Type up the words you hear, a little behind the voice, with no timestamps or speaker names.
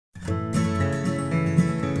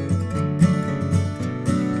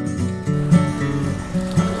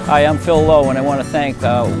Hi, I'm Phil Lowe, and I want to thank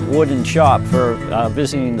Wood & Shop for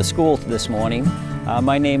visiting the school this morning.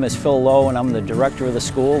 My name is Phil Lowe, and I'm the director of the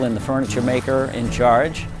school and the furniture maker in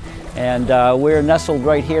charge. And we're nestled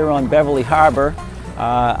right here on Beverly Harbor,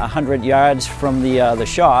 100 yards from the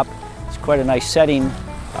shop. It's quite a nice setting,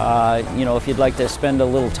 you know, if you'd like to spend a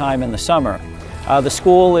little time in the summer. The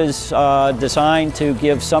school is designed to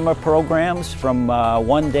give summer programs from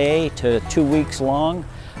 1 day to 2 weeks long.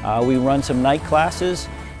 We run some night classes,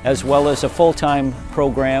 as well as a full-time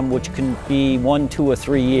program which can be 1, 2, or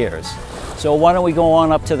 3 years. So why don't we go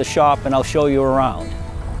on up to the shop and I'll show you around.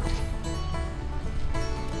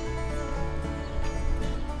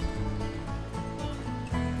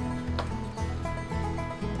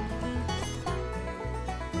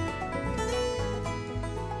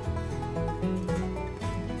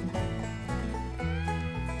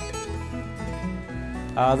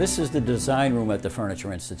 This is the design room at the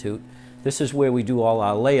Furniture Institute. This is where we do all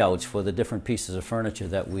our layouts for the different pieces of furniture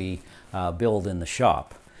that we build in the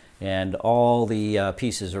shop. And all the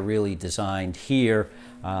pieces are really designed here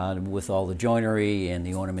with all the joinery and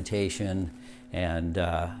the ornamentation and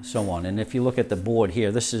so on. And if you look at the board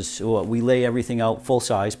here, this is we lay everything out full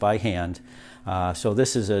size by hand. So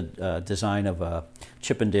this is a design of a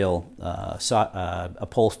Chippendale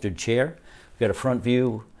upholstered chair. We've got a front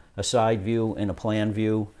view, a side view, and a plan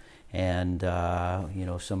view. And you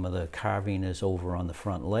know, some of the carving is over on the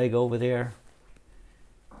front leg over there.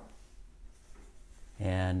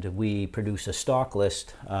 And we produce a stock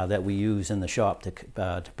list that we use in the shop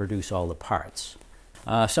to produce all the parts.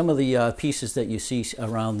 Some of the pieces that you see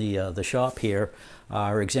around the shop here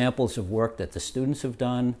are examples of work that the students have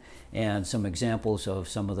done, and some examples of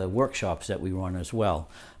some of the workshops that we run as well.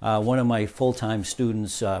 One of my full-time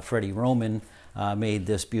students, Freddie Roman, made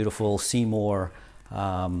this beautiful Seymour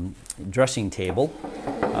dressing table,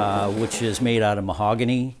 which is made out of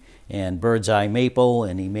mahogany and bird's eye maple,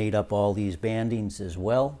 and he made up all these bandings as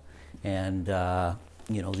well. And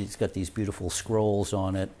you know, he's got these beautiful scrolls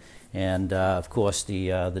on it, and of course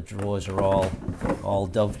the drawers are all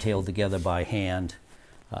dovetailed together by hand,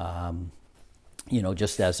 you know,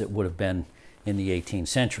 just as it would have been in the 18th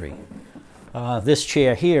century. This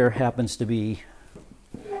chair here happens to be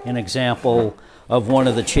an example of one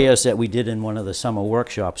of the chairs that we did in one of the summer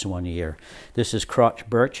workshops one year. This is crotch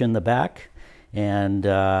birch in the back, and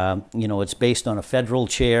you know, it's based on a federal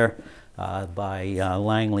chair by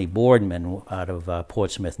Langley Boardman out of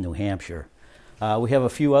Portsmouth, New Hampshire. We have a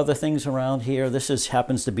few other things around here. This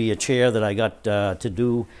happens to be a chair that I got to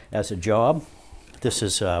do as a job. This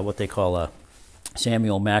is what they call a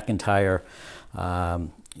Samuel McIntyre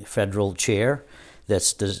federal chair.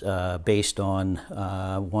 That's based on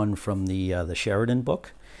one from the Sheridan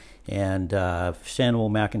book. And Samuel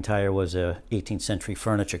McIntyre was a 18th century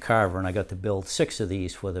furniture carver, and I got to build 6 of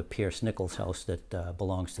these for the Pierce Nichols house that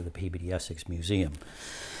belongs to the Peabody Essex Museum.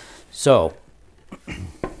 So,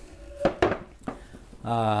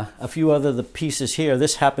 a few other pieces here.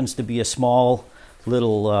 This happens to be a small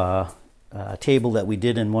little table that we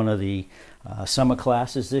did in one of the summer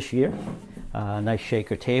classes this year. Nice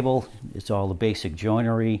shaker table. It's all the basic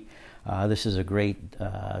joinery. This is a great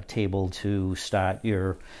table to start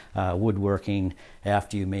your woodworking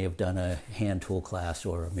after you may have done a hand tool class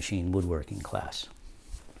or a machine woodworking class.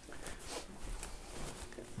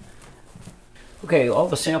 Okay, all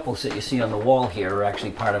the samples that you see on the wall here are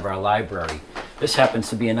actually part of our library. This happens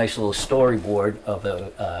to be a nice little storyboard of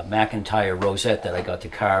a McIntyre rosette that I got to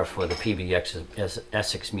carve for the Peabody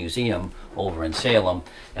Essex Museum over in Salem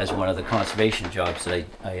as one of the conservation jobs that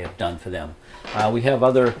I have done for them. We have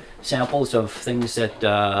other samples of things that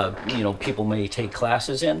you know, people may take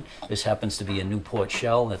classes in. This happens to be a Newport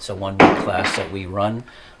shell. That's a 1-week class that we run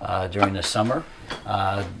during the summer.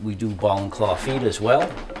 We do ball and claw feet as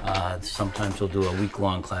well. Sometimes we'll do a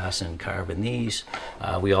week-long class and carve in these.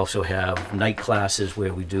 We also have night classes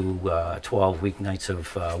where we do 12 weeknights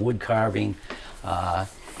of wood carving.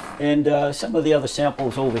 And some of the other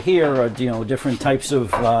samples over here are, you know, different types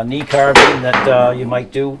of knee carving that you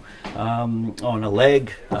might do on a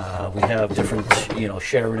leg. We have different, you know,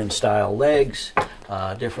 Sheridan-style legs,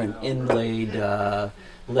 different inlaid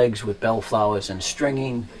legs with bellflowers and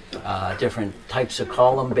stringing, different types of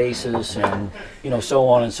column bases, and, you know, so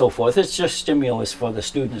on and so forth. It's just stimulus for the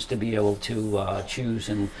students to be able to choose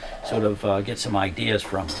and sort of get some ideas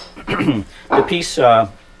from. The piece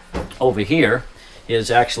over here is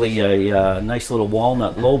actually a nice little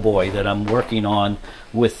walnut lowboy that I'm working on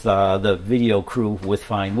with the video crew with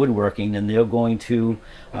Fine Woodworking, and they're going to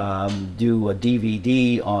do a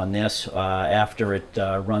DVD on this after it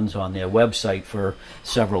runs on their website for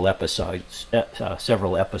several episodes.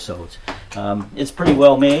 It's pretty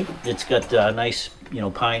well made. It's got a nice,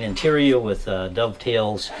 pine interior with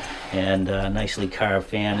dovetails and a nicely carved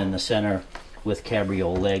fan in the center with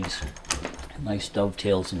cabrio legs. Nice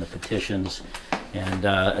dovetails in the petitions, and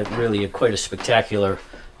really quite a spectacular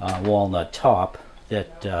walnut top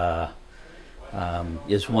that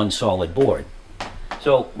is one solid board.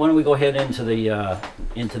 So why don't we go ahead into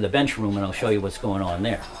the bench room, and I'll show you what's going on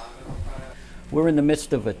there. We're in the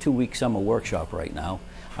midst of a 2-week summer workshop right now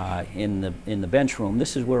in the bench room.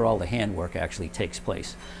 This is where all the handwork actually takes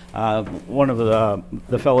place. One of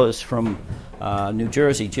the fellows from New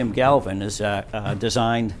Jersey, Jim Galvin, is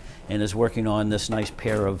designed and is working on this nice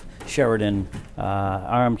pair of Sheridan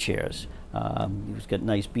armchairs. He's got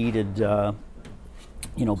nice beaded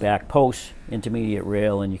back posts, intermediate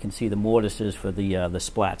rail, and you can see the mortises for the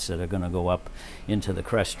splats that are going to go up into the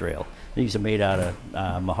crest rail. These are made out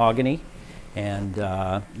of mahogany, and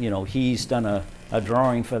he's done a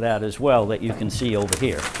drawing for that as well that you can see over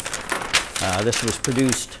here. This was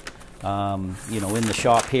produced in the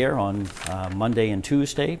shop here on Monday and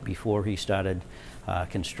Tuesday before he started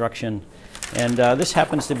construction, and this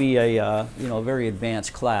happens to be a very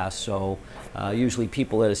advanced class, so usually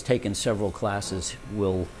people that has taken several classes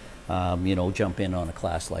will jump in on a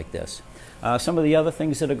class like this. Some of the other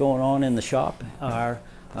things that are going on in the shop are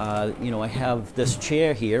I have this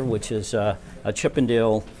chair here, which is a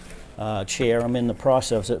Chippendale chair. I'm in the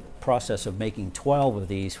process of making 12 of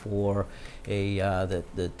these for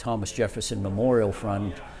the Thomas Jefferson Memorial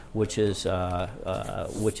Fund, which is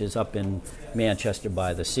up in Manchester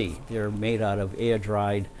by the Sea. They're made out of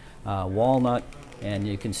air-dried walnut, and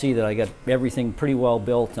you can see that I got everything pretty well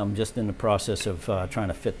built. I'm just in the process of trying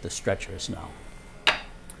to fit the stretchers now.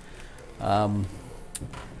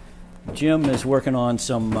 Jim is working on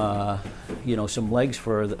some legs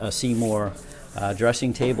for a Seymour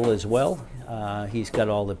dressing table as well. He's got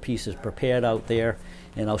all the pieces prepared out there,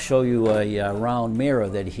 and I'll show you a round mirror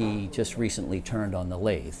that he just recently turned on the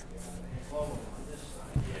lathe.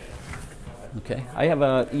 Okay, I have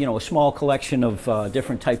a small collection of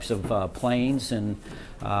different types of planes, and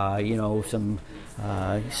some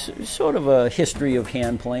sort of a history of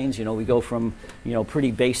hand planes. We go from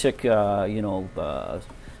pretty basic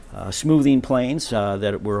smoothing planes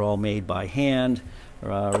that were all made by hand,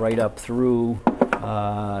 right up through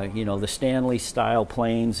the Stanley style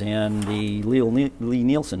planes and the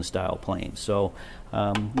lie-nielsen style planes. So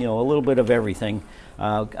a little bit of everything.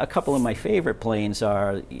 A couple of my favorite planes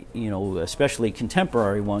are, especially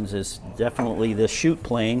contemporary ones, is definitely this chute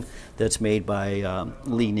plane that's made by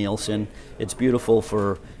lie-nielsen. It's beautiful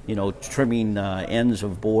for trimming ends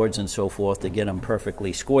of boards and so forth to get them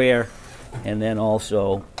perfectly square. And then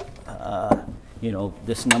also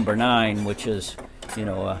this number 9, which is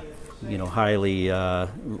a highly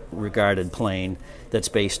regarded plane that's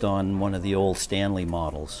based on one of the old Stanley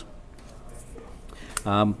models.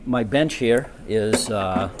 My bench here is,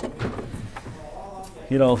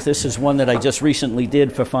 this is one that I just recently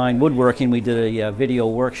did for Fine Woodworking. We did a video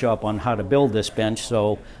workshop on how to build this bench,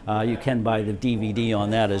 so you can buy the DVD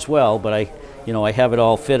on that as well. But I have it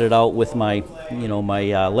all fitted out with my,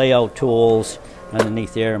 my layout tools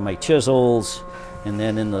underneath there, and my chisels, and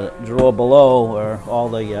then in the drawer below are all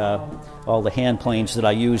the hand planes that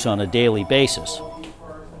I use on a daily basis.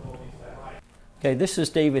 Okay, this is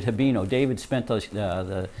David Habino. David spent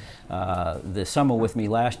the summer with me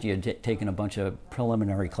last year taking a bunch of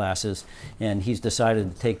preliminary classes, and he's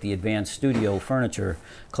decided to take the advanced studio furniture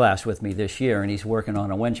class with me this year, and he's working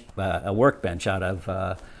on a workbench out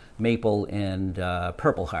of maple and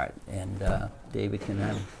Purple Heart. And David can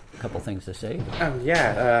have a couple things to say.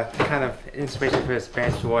 Kind of inspiration for this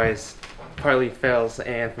bench was partly Phil's,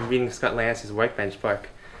 and from reading Scott Lance's workbench book.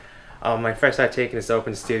 When I first started taking this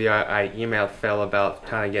open studio, I emailed Phil about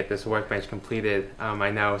trying to get this workbench completed. I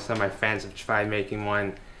know some of my friends have tried making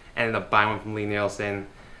one, ended up buying one from lie-nielsen.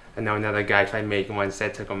 I know another guy tried making one, said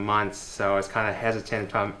it took him months, so I was kind of hesitant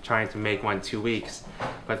trying to make one 2 weeks.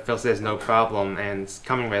 But Phil says no problem, and it's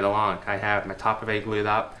coming right along. I have my top already glued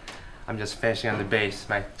up. I'm just finishing on the base.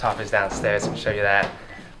 My top is downstairs, I'll show you that.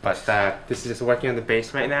 But this is just working on the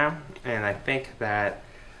base right now, and I think that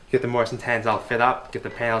get the Morrison tens all fit up, get the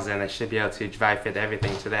panels in, I should be able to dry fit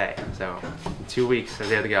everything today. So in 2 weeks, I'll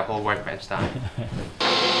be able to get a whole workbench done.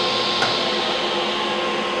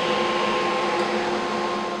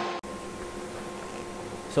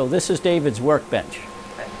 So this is David's workbench.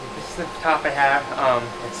 this is the top I have.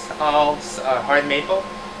 It's all hard maple,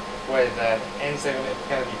 where the ends are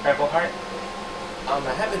going to be purple heart.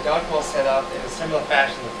 I have the dog wall set up in a similar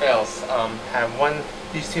fashion to Phil's. Have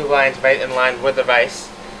these two lines right in line with the vise,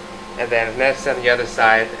 and then next on the other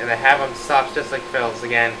side, and I have them stopped just like Phil's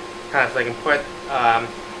again, kind of so I can put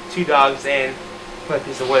two dogs in, put a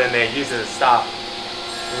piece of wood in there, use it as a stop.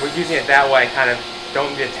 And we're using it that way, kind of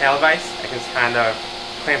don't need a tail vise. I can just kind of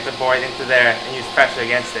clamp the board into there and use pressure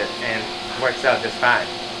against it, and it works out just fine.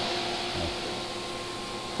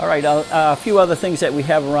 All right, a few other things that we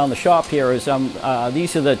have around the shop here is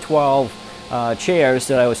these are the 12 chairs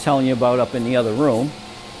that I was telling you about up in the other room.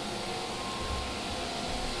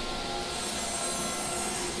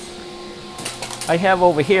 I have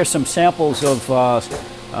over here some samples of a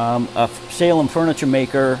Salem furniture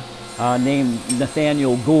maker named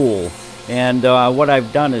Nathaniel Gould. And what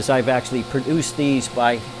I've done is I've actually produced these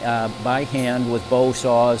by hand with bow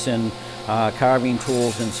saws and carving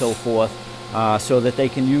tools and so forth, so that they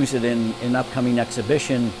can use it in an upcoming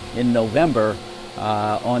exhibition in November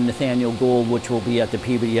on Nathaniel Gould, which will be at the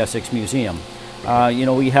Peabody Essex Museum. You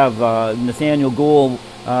know, we have Nathaniel Gould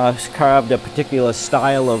carved a particular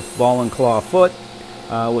style of ball and claw foot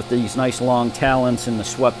with these nice long talons and the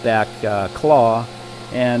swept back claw,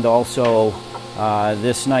 and also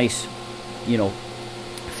this nice, you know,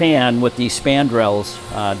 fan with these spandrels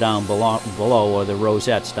down below, or the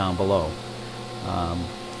rosettes down below.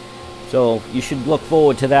 So you should look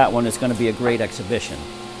forward to that one. It's going to be a great exhibition.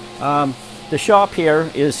 The shop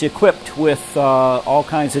here is equipped with all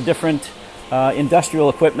kinds of different industrial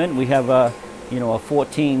equipment. We have a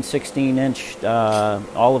 14, 16-inch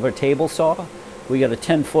Oliver table saw. We got a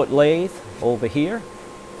 10-foot lathe over here.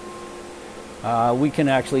 We can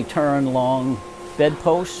actually turn long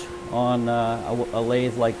bedposts on a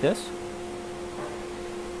lathe like this.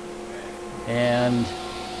 And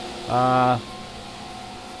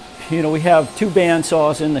we have two band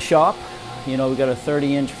saws in the shop. We got a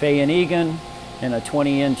 30-inch Fay and Egan and a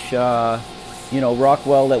 20-inch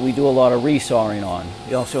Rockwell that we do a lot of resawing on.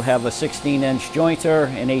 We also have a 16-inch jointer,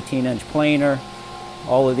 an 18-inch planer.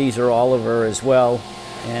 All of these are Oliver as well.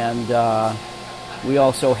 And we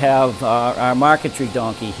also have our marquetry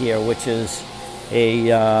donkey here, which is a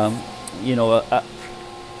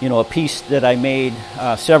piece that I made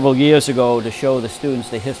several years ago to show the students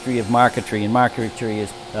the history of marquetry. And marquetry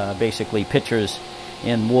is basically pictures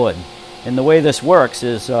in wood. And the way this works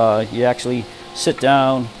is you actually sit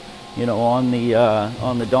down, on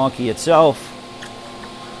the donkey itself,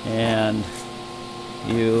 and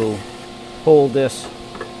you hold this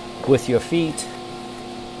with your feet,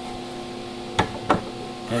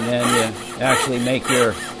 and then you actually make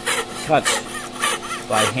your cuts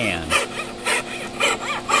by hand.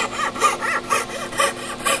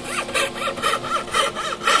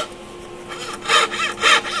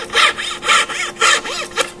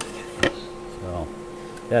 So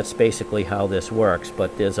that's basically how this works,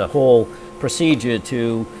 but there's a whole procedure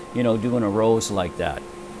to doing a rose like that.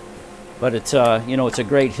 But it's it's a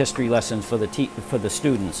great history lesson for the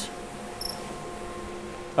students.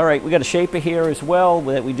 All right, we got a shaper here as well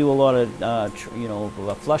that we do a lot of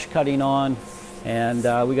flush cutting on, and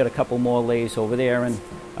we got a couple more lathes over there. And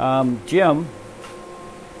Jim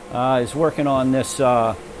is working on this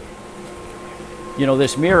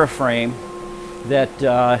this mirror frame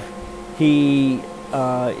that he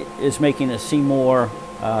is making a Seymour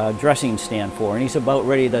dressing stand for, and he's about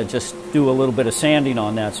ready to just do a little bit of sanding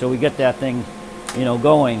on that. So we get that thing,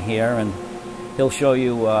 going here, and he'll show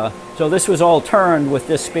you. So this was all turned with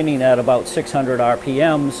this spinning at about 600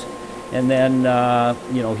 RPMs, and then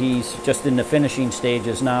he's just in the finishing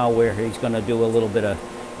stages now, where he's going to do a little bit of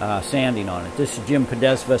sanding on it. This is Jim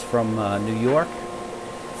Podesvas from New York.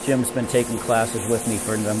 Jim's been taking classes with me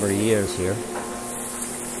for a number of years here.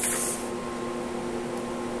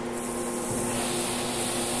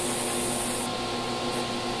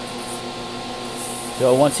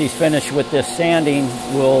 So once he's finished with this sanding,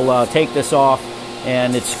 we'll take this off,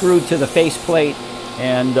 and it's screwed to the faceplate,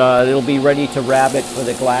 and it'll be ready to rabbet for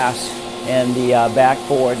the glass and the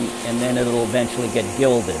backboard, and then it'll eventually get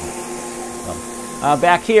gilded. So,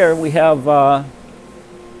 back here we have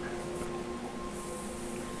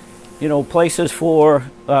places for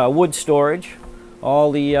wood storage.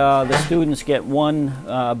 All the students get one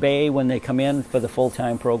bay when they come in for the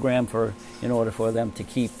full-time program, in order for them to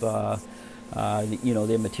keep their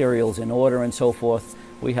materials in order and so forth.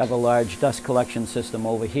 We have a large dust collection system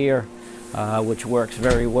over here, which works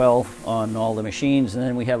very well on all the machines. And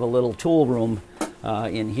then we have a little tool room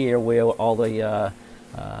in here where all the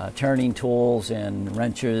turning tools and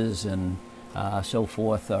wrenches and so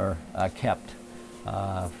forth are kept.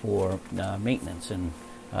 for maintenance, and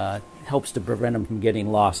helps to prevent them from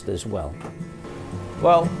getting lost as well.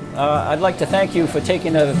 Well, I'd like to thank you for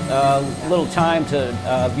taking a little time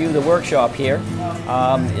to view the workshop here.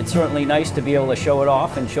 It's certainly nice to be able to show it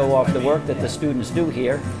off and show off the work that the students do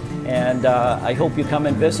here. And I hope you come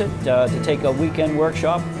and visit to take a weekend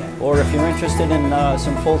workshop, or if you're interested in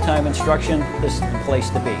some full-time instruction, this is the place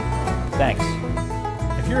to be. Thanks.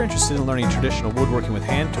 If you're interested in learning traditional woodworking with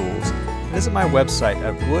hand tools, visit my website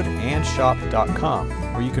at woodandshop.com,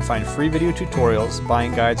 where you can find free video tutorials,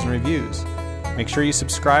 buying guides, and reviews. Make sure you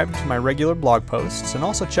subscribe to my regular blog posts and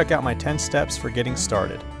also check out my 10 steps for getting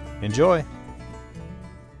started. Enjoy!